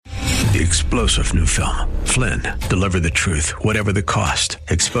The explosive new film, Flynn, deliver the truth, whatever the cost,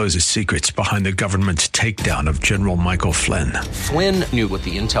 exposes secrets behind the government's takedown of General Michael Flynn. Flynn knew what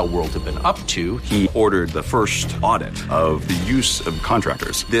the intel world had been up to. He ordered the first audit of the use of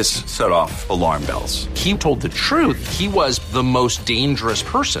contractors. This set off alarm bells. He told the truth. He was the most dangerous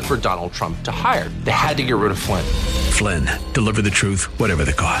person for Donald Trump to hire. They had to get rid of Flynn. Flynn, deliver the truth, whatever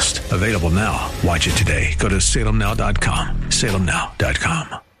the cost. Available now. Watch it today. Go to salemnow.com.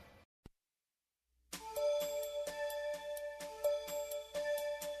 salemnow.com.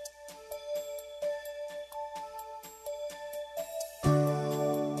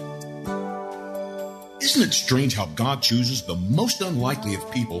 Isn't it strange how God chooses the most unlikely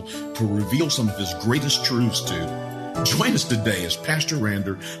of people to reveal some of his greatest truths to? Join us today as Pastor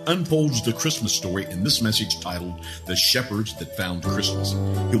Rander unfolds the Christmas story in this message titled, The Shepherds That Found Christmas.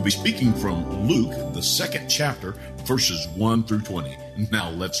 He'll be speaking from Luke, the 2nd chapter, verses 1 through 20.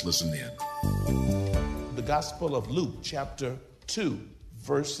 Now let's listen in. The Gospel of Luke, chapter 2,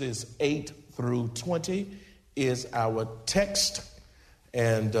 verses 8 through 20 is our text.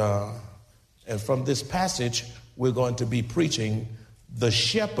 And from this passage, we're going to be preaching the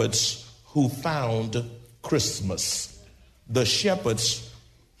shepherds who found Christmas. The shepherds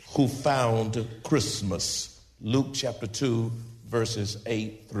who found Christmas. Luke chapter 2, verses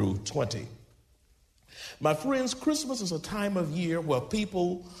 8 through 20. My friends, Christmas is a time of year where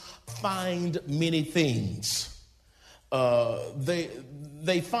people find many things.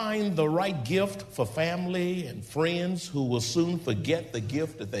 They find the right gift for family and friends who will soon forget the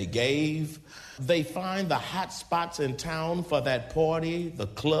gift that they gave. They find the hot spots in town for that party, the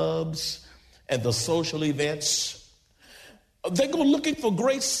clubs, and the social events. They go looking for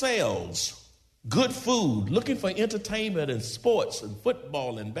great sales, good food, looking for entertainment and sports and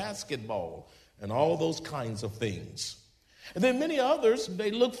football and basketball and all those kinds of things. And then many others,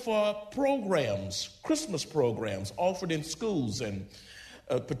 they look for programs, Christmas programs offered in schools and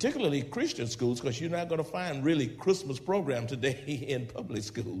particularly Christian schools, because you're not going to find really Christmas programs today in public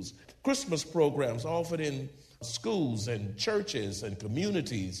schools. Christmas programs offered in schools and churches and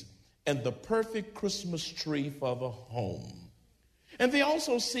communities, and the perfect Christmas tree for the home. And they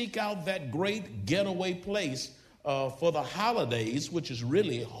also seek out that great getaway place for the holidays, which is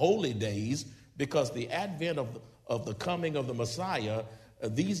really holy days, because the advent of the coming of the Messiah,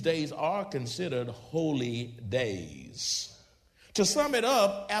 these days are considered holy days. To sum it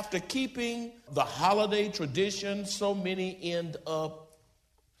up, after keeping the holiday tradition, so many end up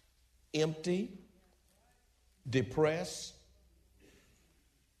empty, depressed,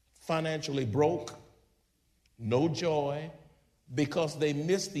 financially broke, no joy, because they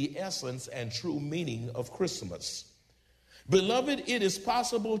miss the essence and true meaning of Christmas. Beloved, it is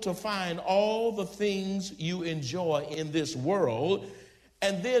possible to find all the things you enjoy in this world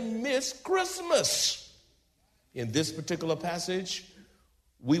and then miss Christmas. In this particular passage,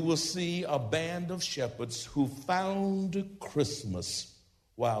 we will see a band of shepherds who found Christmas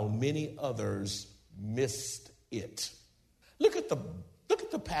while many others missed it. Look at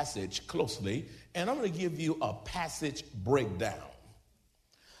the passage closely, and I'm going to give you a passage breakdown.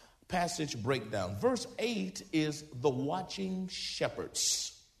 Passage breakdown. Verse 8 is the watching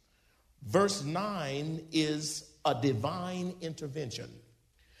shepherds. Verse 9 is a divine intervention.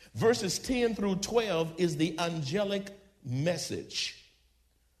 Verses 10 through 12 is the angelic message.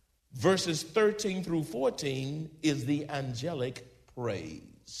 Verses 13 through 14 is the angelic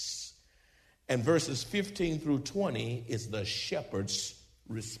praise. And verses 15 through 20 is the shepherd's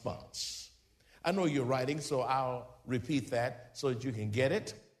response. I know you're writing, so I'll repeat that so that you can get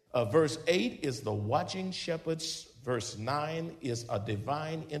it. Verse 8 is the watching shepherds. Verse 9 is a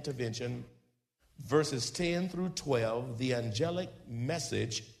divine intervention. Verses 10 through 12, the angelic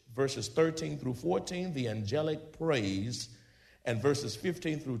message. Verses 13 through 14, the angelic praise. And verses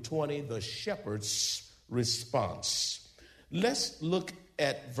 15 through 20, the shepherd's response. Let's look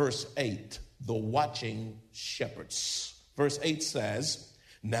at verse 8, the watching shepherds. Verse 8 says,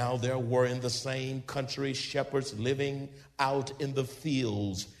 "Now there were in the same country shepherds living out in the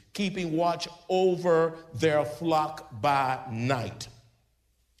fields, keeping watch over their flock by night."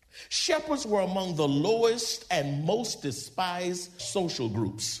 Shepherds were among the lowest and most despised social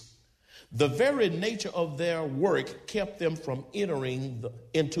groups. The very nature of their work kept them from entering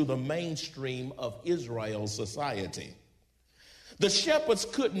into the mainstream of Israel's society. The shepherds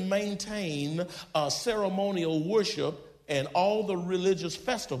couldn't maintain ceremonial worship and all the religious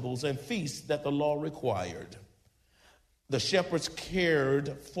festivals and feasts that the law required. The shepherds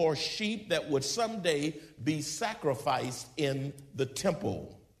cared for sheep that would someday be sacrificed in the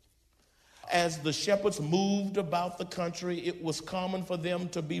temple. As the shepherds moved about the country, it was common for them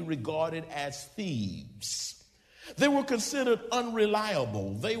to be regarded as thieves. They were considered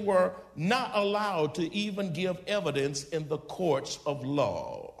unreliable. They were not allowed to even give evidence in the courts of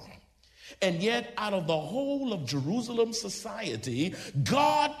law. And yet, out of the whole of Jerusalem society,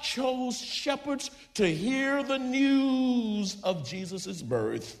 God chose shepherds to hear the news of Jesus'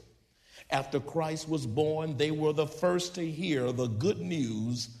 birth. After Christ was born, they were the first to hear the good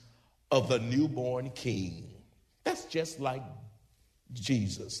news of the newborn king. That's just like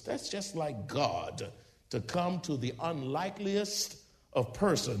Jesus. That's just like God to come to the unlikeliest of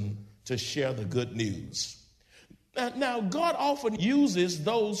person to share the good news. Now, God often uses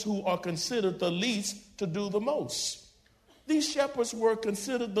those who are considered the least to do the most. These shepherds were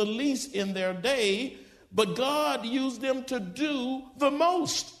considered the least in their day, but God used them to do the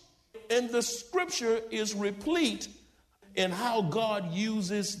most. And the scripture is replete in how God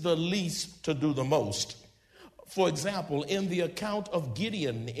uses the least to do the most. For example, in the account of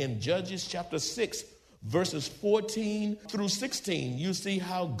Gideon in Judges chapter 6, verses 14 through 16, you see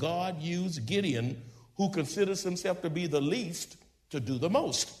how God used Gideon, who considers himself to be the least, to do the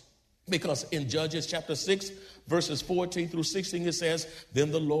most. Because in Judges chapter 6, verses 14 through 16, it says,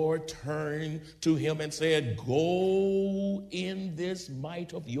 "Then the Lord turned to him and said, 'Go in this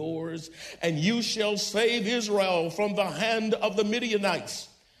might of yours, and you shall save Israel from the hand of the Midianites.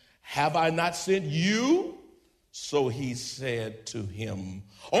 Have I not sent you?' So he said to him,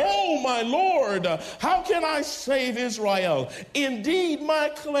 'Oh, my Lord, how can I save Israel? Indeed, my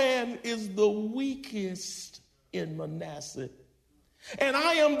clan is the weakest in Manasseh, and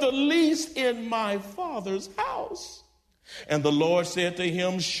I am the least in my father's house.' And the Lord said to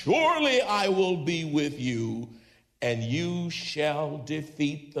him, 'Surely I will be with you, and you shall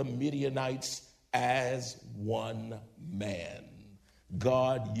defeat the Midianites as one man.'"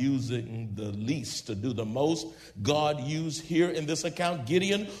 God using the least to do the most. God used here in this account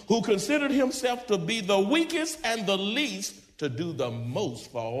Gideon, who considered himself to be the weakest and the least, to do the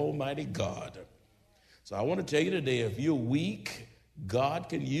most for Almighty God. So I want to tell you today, if you're weak, God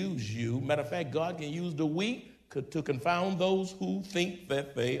can use you. Matter of fact, God can use the weak to confound those who think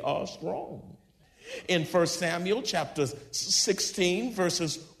that they are strong. In 1 Samuel chapter 16,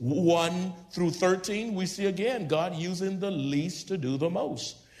 verses 1 through 13, we see again God using the least to do the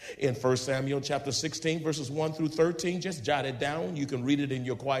most. In 1 Samuel chapter 16, verses 1 through 13, just jot it down. You can read it in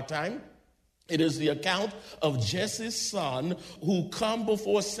your quiet time. It is the account of Jesse's son who come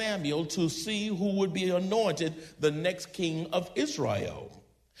before Samuel to see who would be anointed the next king of Israel.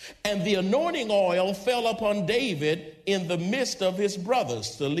 And the anointing oil fell upon David in the midst of his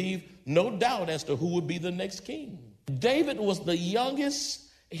brothers, to leave no doubt as to who would be the next king. David was the youngest.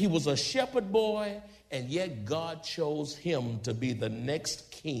 He was a shepherd boy, and yet God chose him to be the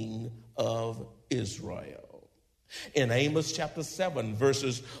next king of Israel. In Amos chapter 7,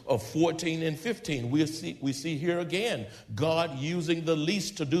 verses 14 and 15, we see here again God using the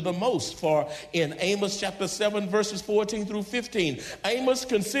least to do the most. For in Amos chapter 7, verses 14 through 15, Amos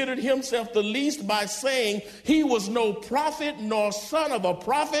considered himself the least by saying he was no prophet nor son of a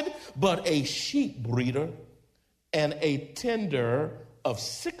prophet, but a sheep breeder and a tender of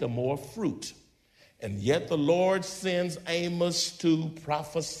sycamore fruit. And yet the Lord sends Amos to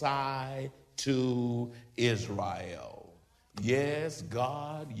prophesy to Israel. Yes,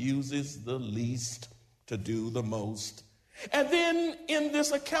 God uses the least to do the most. And then in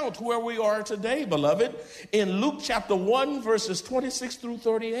this account where we are today, beloved, in Luke chapter 1, verses 26 through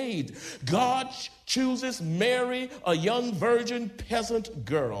 38, God chooses Mary, a young virgin peasant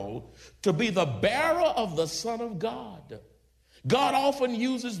girl, to be the bearer of the Son of God. God often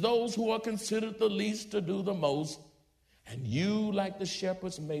uses those who are considered the least to do the most. And you, like the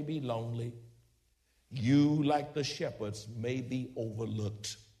shepherds, may be lonely. You, like the shepherds, may be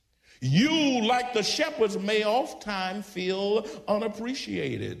overlooked. You, like the shepherds, may oftentimes feel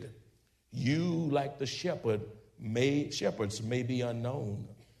unappreciated. You, like the shepherds, may be unknown.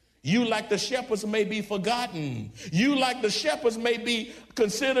 You, like the shepherds, may be forgotten. You, like the shepherds, may be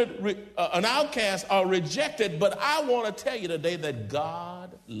considered an outcast or rejected. But I want to tell you today that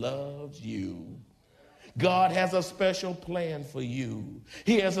God loves you. God has a special plan for you.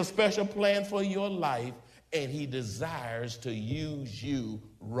 He has a special plan for your life, and he desires to use you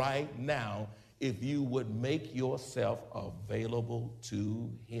right now if you would make yourself available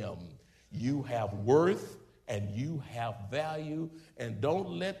to him. You have worth and you have value, and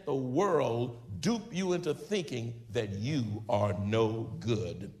don't let the world dupe you into thinking that you are no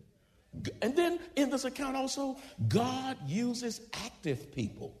good. And then in this account also, God uses active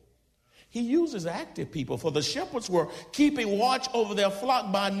people. He uses active people, for the shepherds were keeping watch over their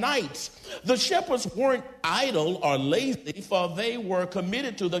flock by night. The shepherds weren't idle or lazy, for they were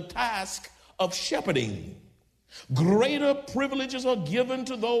committed to the task of shepherding. Greater privileges are given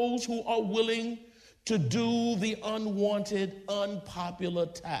to those who are willing to do the unwanted, unpopular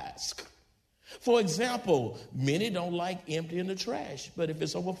task. For example, many don't like emptying the trash, but if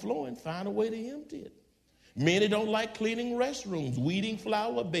it's overflowing, find a way to empty it. Many don't like cleaning restrooms, weeding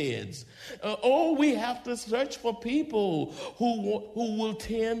flower beds. We have to search for people who will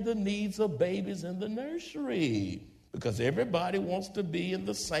tend the needs of babies in the nursery, because everybody wants to be in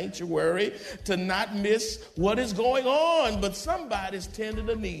the sanctuary to not miss what is going on, but somebody's tending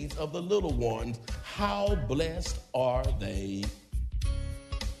the needs of the little ones. How blessed are they?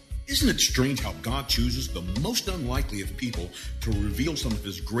 Isn't it strange how God chooses the most unlikely of people to reveal some of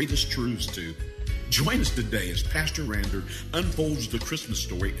his greatest truths to? Join us today as Pastor Rander unfolds the Christmas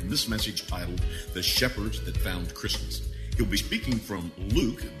story in this message titled, The Shepherds That Found Christmas. He'll be speaking from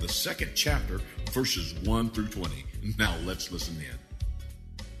Luke, the 2nd chapter, verses 1 through 20. Now let's listen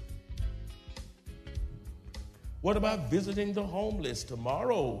in. What about visiting the homeless?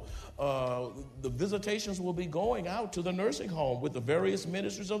 Tomorrow, the visitations will be going out to the nursing home with the various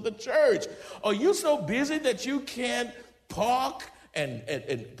ministers of the church. Are you so busy that you can't park and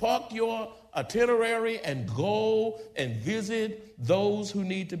park your itinerary and go and visit those who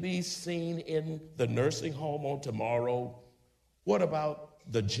need to be seen in the nursing home on tomorrow? What about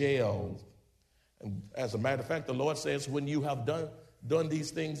the jail? And as a matter of fact, the Lord says, when you have done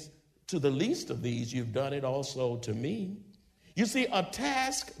these things to the least of these, you've done it also to me. You see, a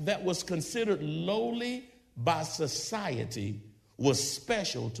task that was considered lowly by society was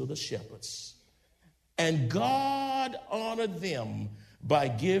special to the shepherds. And God honored them by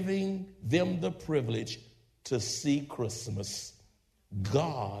giving them the privilege to see Christmas.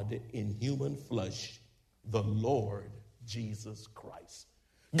 God in human flesh, the Lord Jesus Christ.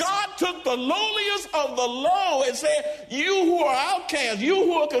 God took the lowliest of the low and said, you who are outcasts, you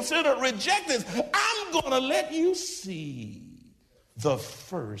who are considered rejected, I'm going to let you see the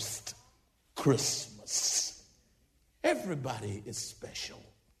first Christmas. Everybody is special.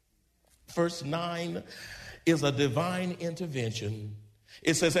 Verse 9 is a divine intervention.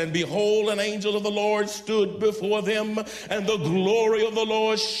 It says, and behold, an angel of the Lord stood before them, and the glory of the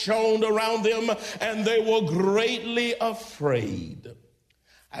Lord shone around them, and they were greatly afraid.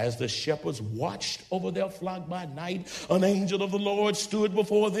 As the shepherds watched over their flock by night, an angel of the Lord stood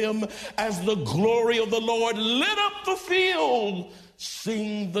before them as the glory of the Lord lit up the field.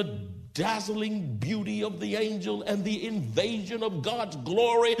 Seeing the dazzling beauty of the angel and the invasion of God's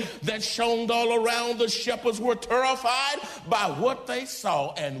glory that shone all around, the shepherds were terrified by what they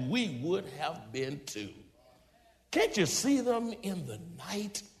saw, and we would have been too. Can't you see them in the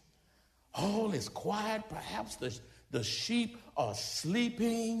night? All is quiet. Perhaps the sheep are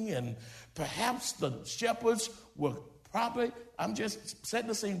sleeping, and perhaps the shepherds were probably, I'm just setting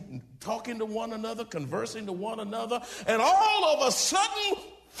the scene, talking to one another, conversing to one another, and all of a sudden,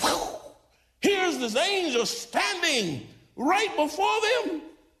 whew, here's this angel standing right before them,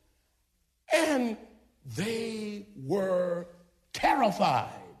 and they were terrified.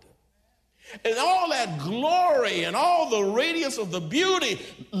 And all that glory and all the radiance of the beauty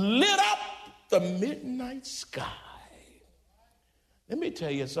lit up the midnight sky. Let me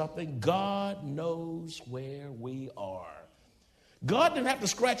tell you something. God knows where we are. God didn't have to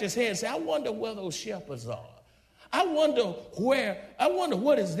scratch his head and say, I wonder where those shepherds are. I wonder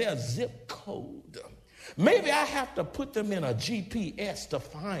what is their zip code. Maybe I have to put them in a GPS to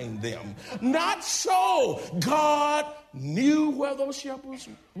find them. Not so. God knew where those shepherds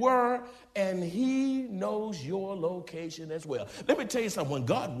were, and he knows your location as well. Let me tell you something. When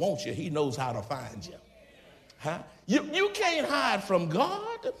God wants you, he knows how to find you. Huh? You can't hide from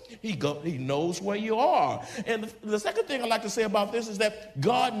God. He knows where you are. And the second thing I'd like to say about this is that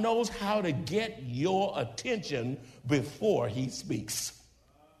God knows how to get your attention before he speaks.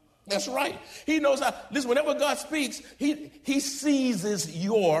 That's right. He knows how. Listen, whenever God speaks, he seizes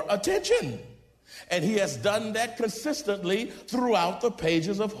your attention. And he has done that consistently throughout the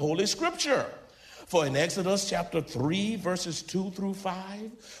pages of Holy Scripture. For in Exodus chapter 3, verses 2 through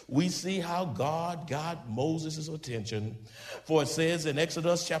 5, we see how God got Moses' attention. For it says in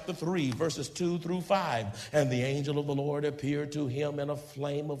Exodus chapter 3, verses 2 through 5, and the angel of the Lord appeared to him in a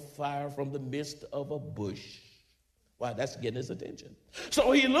flame of fire from the midst of a bush. Wow, that's getting his attention.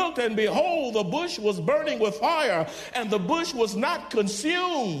 So he looked, and behold, the bush was burning with fire, and the bush was not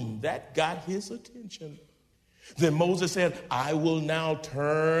consumed. That got his attention. Then Moses said, I will now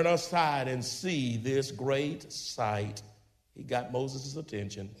turn aside and see this great sight. He got Moses'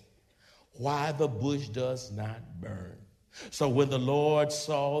 attention. why the bush does not burn. So when the Lord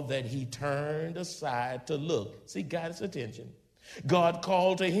saw that he turned aside to look, see, got his attention. God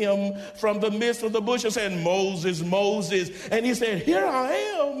called to him from the midst of the bush and said, Moses, Moses. And he said, here I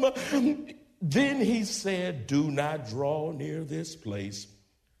am. Then he said, do not draw near this place.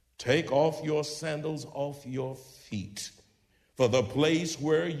 Take off your sandals off your feet, for the place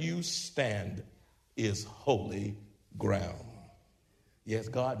where you stand is holy ground. Yes,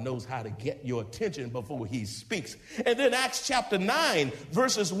 God knows how to get your attention before he speaks. And then Acts chapter 9,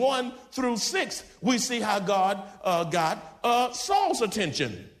 verses 1 through 6, we see how God got Saul's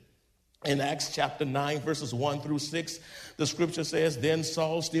attention. In Acts chapter 9, verses 1 through 6, the scripture says, then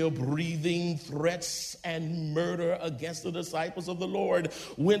Saul, still breathing threats and murder against the disciples of the Lord,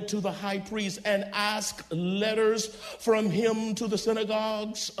 went to the high priest and asked letters from him to the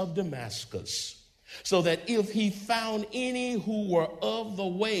synagogues of Damascus, so that if he found any who were of the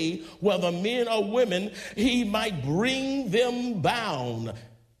way, whether men or women, he might bring them bound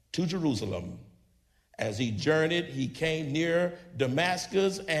to Jerusalem. As he journeyed, he came near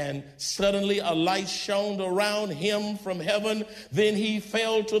Damascus, and suddenly a light shone around him from heaven. Then he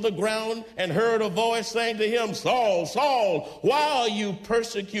fell to the ground and heard a voice saying to him, Saul, Saul, why are you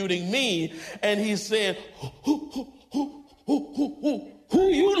persecuting me? And he said, who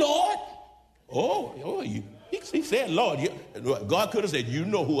you, Lord? He said, Lord. God could have said, you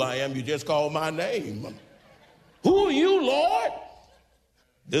know who I am. You just called my name. Who are you, Lord?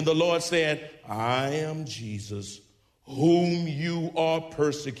 Then the Lord said, I am Jesus, whom you are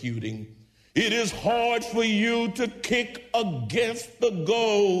persecuting. It is hard for you to kick against the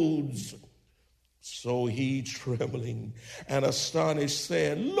goads. So he, trembling and astonished,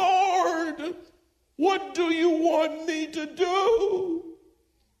 said, Lord, what do you want me to do?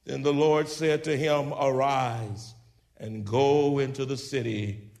 Then the Lord said to him, arise and go into the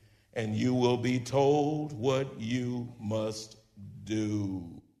city, and you will be told what you must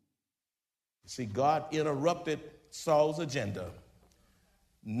do. See, God interrupted Saul's agenda,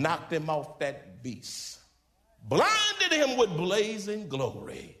 knocked him off that beast, blinded him with blazing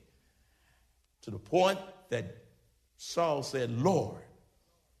glory, to the point that Saul said, Lord,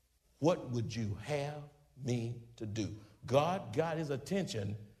 what would you have me to do? God got his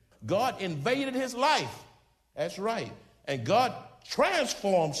attention. God invaded his life. That's right. And God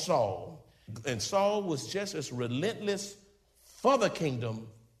transformed Saul. And Saul was just as relentless for the kingdom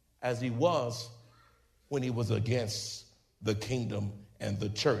as he was when he was against the kingdom and the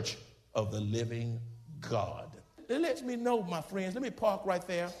church of the living God. It lets me know, my friends, let me park right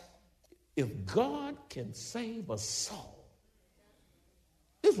there. If God can save a soul,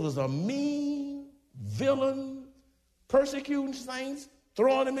 this was a mean villain, persecuting saints,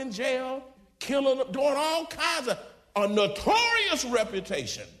 throwing them in jail, killing them, doing all kinds of a notorious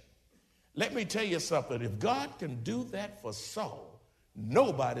reputation. Let me tell you something. If God can do that for Saul,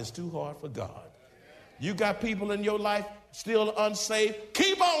 nobody's too hard for God. You got people in your life still unsaved,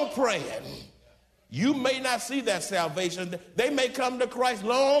 keep on praying. You may not see that salvation. They may come to Christ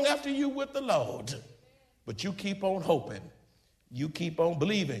long after you with the Lord. But you keep on hoping. You keep on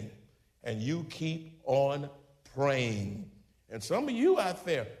believing. And you keep on praying. And some of you out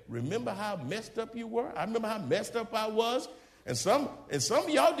there, remember how messed up you were? I remember how messed up I was. And some of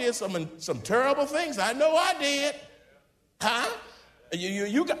y'all did some terrible things. I know I did. Huh?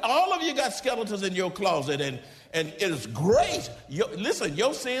 You got, all of you got skeletons in your closet, and it is great. Listen,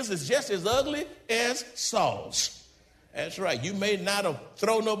 your sins is just as ugly as Saul's. That's right. You may not have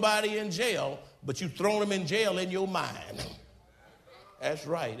thrown nobody in jail, but you thrown them in jail in your mind. That's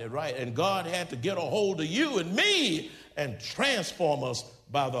right. That's right. And God had to get a hold of you and me and transform us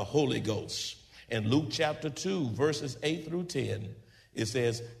by the Holy Ghost. In Luke chapter 2, verses 8 through 10, it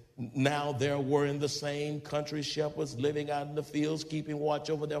says, now there were in the same country shepherds living out in the fields, keeping watch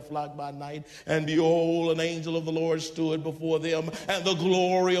over their flock by night. And behold, an angel of the Lord stood before them, and the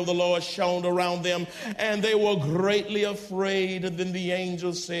glory of the Lord shone around them, and they were greatly afraid. And then the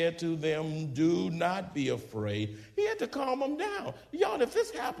angel said to them, do not be afraid. He had to calm them down. Y'all, if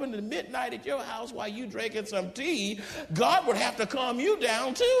this happened at midnight at your house while you drinking some tea, God would have to calm you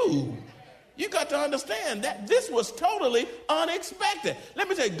down too. You got to understand that this was totally unexpected. Let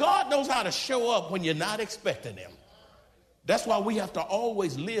me tell you, God knows how to show up when you're not expecting him. That's why we have to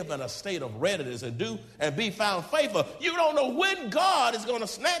always live in a state of readiness and be found faithful. You don't know when God is going to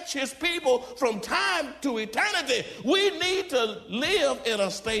snatch his people from time to eternity. We need to live in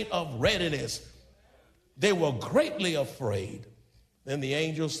a state of readiness. They were greatly afraid. Then the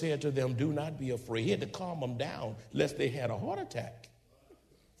angel said to them, do not be afraid. He had to calm them down lest they had a heart attack.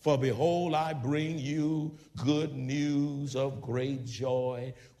 For behold, I bring you good news of great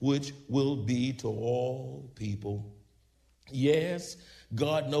joy, which will be to all people. Yes,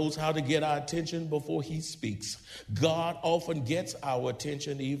 God knows how to get our attention before he speaks. God often gets our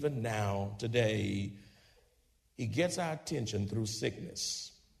attention even now, today. He gets our attention through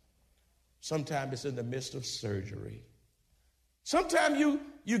sickness. Sometimes it's in the midst of surgery. Sometimes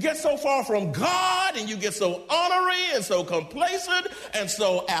you get so far from God and you get so ornery and so complacent and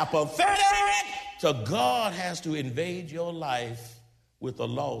so apathetic. So God has to invade your life with the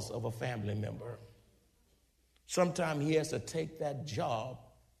loss of a family member. Sometimes he has to take that job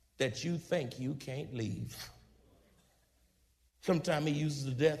that you think you can't leave. Sometimes he uses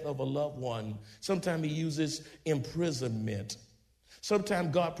the death of a loved one. Sometimes he uses imprisonment.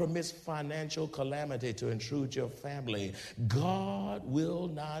 Sometimes God permits financial calamity to intrude your family. God will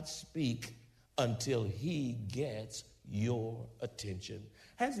not speak until he gets your attention.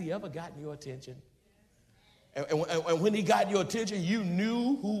 Has he ever gotten your attention? And when he got your attention, you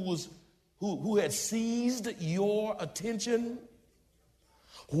knew who had seized your attention?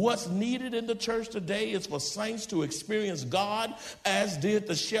 What's needed in the church today is for saints to experience God as did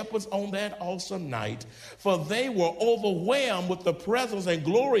the shepherds on that awesome night. For they were overwhelmed with the presence and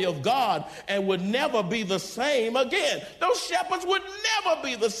glory of God and would never be the same again. Those shepherds would never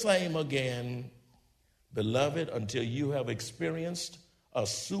be the same again. Beloved, until you have experienced a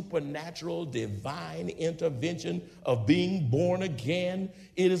supernatural divine intervention of being born again,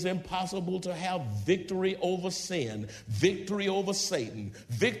 it is impossible to have victory over sin, victory over Satan,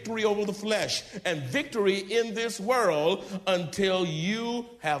 victory over the flesh, and victory in this world until you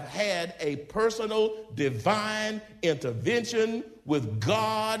have had a personal divine intervention with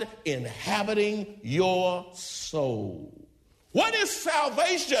God inhabiting your soul. What is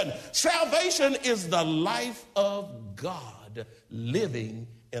salvation? Salvation is the life of God living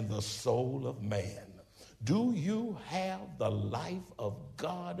in the soul of man. Do you have the life of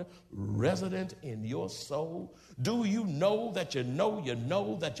God resident in your soul? Do you know that you know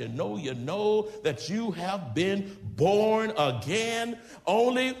that you have been born again?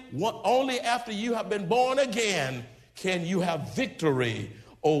 Only after you have been born again can you have victory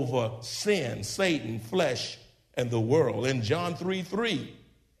over sin, Satan, flesh, and the world. In John 3:3,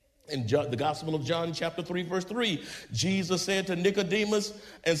 in the Gospel of John, chapter 3, verse 3, Jesus said to Nicodemus,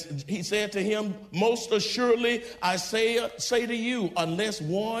 and he said to him, most assuredly, I say to you, unless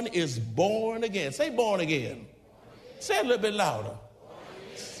one is born again. Say born again. Say it a little bit louder.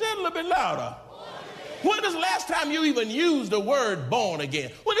 Say it a little bit louder. When is the last time you even used the word born again?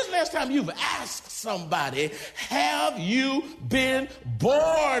 When is the last time you've asked somebody, have you been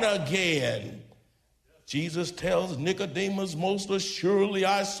born again? Jesus tells Nicodemus, most assuredly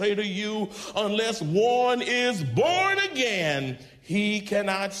I say to you, unless one is born again, he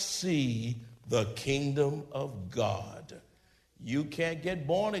cannot see the kingdom of God. You can't get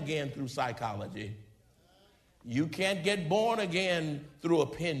born again through psychology. You can't get born again through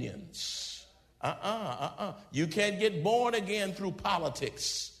opinions. You can't get born again through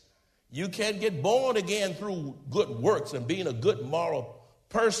politics. You can't get born again through good works and being a good moral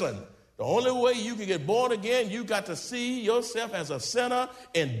person. The only way you can get born again, you got to see yourself as a sinner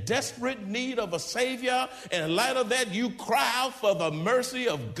in desperate need of a Savior. And in light of that, you cry out for the mercy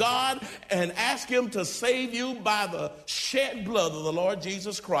of God and ask him to save you by the shed blood of the Lord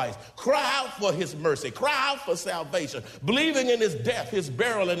Jesus Christ. Cry out for his mercy. Cry out for salvation. Believing in his death, his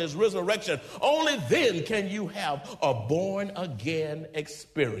burial, and his resurrection. Only then can you have a born again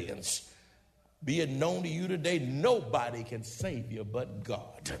experience. Be it known to you today, nobody can save you but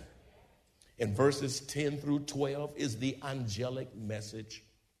God. In verses 10 through 12 is the angelic message.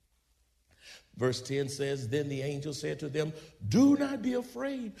 Verse 10 says, then the angel said to them, do not be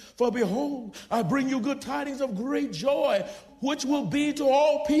afraid, for behold, I bring you good tidings of great joy, which will be to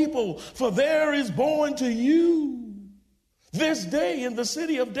all people, for there is born to you this day in the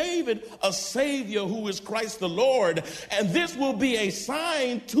city of David a Savior who is Christ the Lord, and this will be a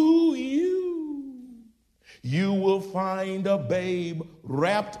sign to you. You will find a babe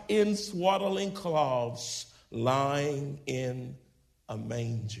wrapped in swaddling cloths, lying in a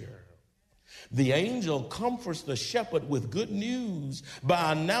manger. The angel comforts the shepherd with good news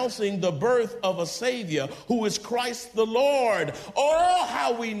by announcing the birth of a Savior who is Christ the Lord. Oh,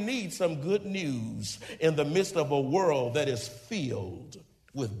 how we need some good news in the midst of a world that is filled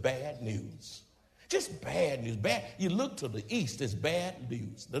with bad news. Just bad news. Bad. You look to the east, it's bad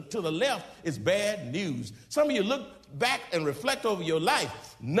news. To the left, it's bad news. Some of you look back and reflect over your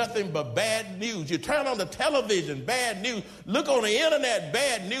life, nothing but bad news. You turn on the television, bad news. Look on the internet,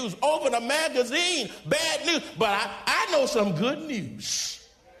 bad news. Open a magazine, bad news. But I know some good news.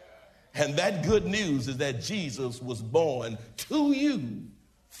 And that good news is that Jesus was born to you,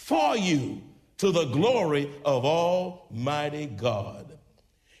 for you, to the glory of Almighty God.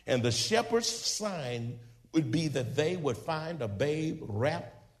 And the shepherd's sign would be that they would find a babe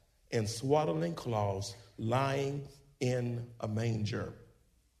wrapped in swaddling cloths lying in a manger.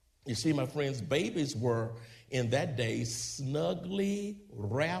 You see, my friends, babies were in that day snugly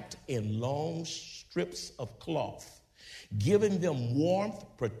wrapped in long strips of cloth, giving them warmth,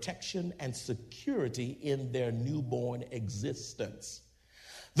 protection, and security in their newborn existence.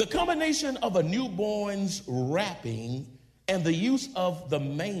 The combination of a newborn's wrapping and the use of the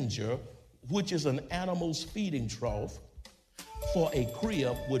manger, which is an animal's feeding trough, for a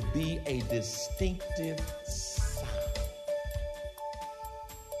crib would be a distinctive sign.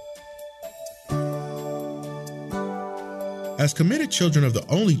 As committed children of the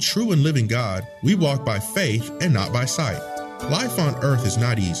only true and living God, we walk by faith and not by sight. Life on earth is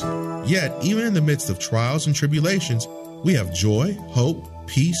not easy. Yet, even in the midst of trials and tribulations, we have joy, hope,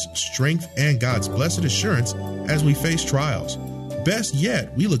 peace, strength, and God's blessed assurance as we face trials. Best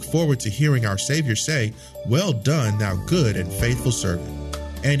yet, we look forward to hearing our Savior say, "Well done, thou good and faithful servant,"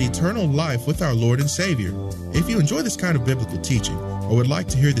 and eternal life with our Lord and Savior. If you enjoy this kind of biblical teaching or would like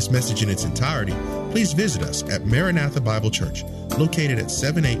to hear this message in its entirety, please visit us at Maranatha Bible Church, located at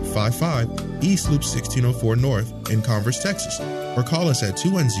 7855 East Loop 1604 North in Converse, Texas, or call us at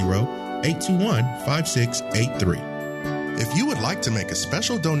 210-821-5683. If you would like to make a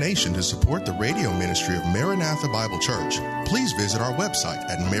special donation to support the radio ministry of Maranatha Bible Church, please visit our website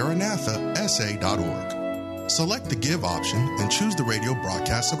at maranathasa.org. Select the Give option and choose the Radio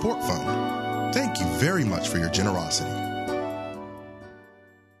Broadcast Support Fund. Thank you very much for your generosity.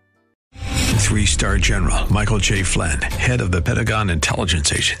 3-star General Michael J. Flynn, head of the Pentagon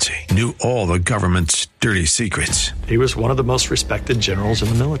Intelligence Agency, knew all the government's dirty secrets. He was one of the most respected generals in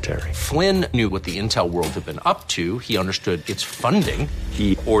the military. Flynn knew what the intel world had been up to. He understood its funding.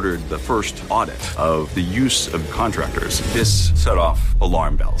 He ordered the first audit of the use of contractors. This set off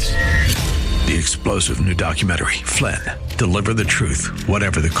alarm bells. The explosive new documentary, Flynn, Deliver the Truth,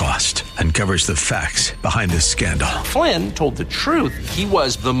 Whatever the Cost, uncovers the facts behind this scandal. Flynn told the truth. He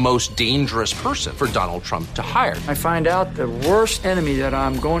was the most dangerous person for Donald Trump to hire. I find out the worst enemy that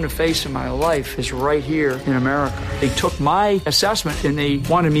I'm going to face in my life is right here in America. They took my assessment and they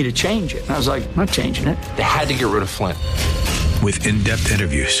wanted me to change it. And I was like, I'm not changing it. They had to get rid of Flynn. With in-depth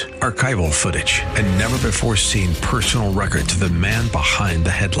interviews, archival footage, and never-before-seen personal records of the man behind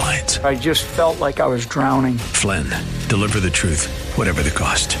the headlines. I just felt like I was drowning. Flynn, Deliver the Truth, Whatever the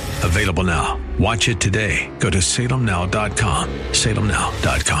Cost. Available now. Watch it today. Go to salemnow.com.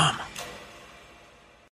 salemnow.com.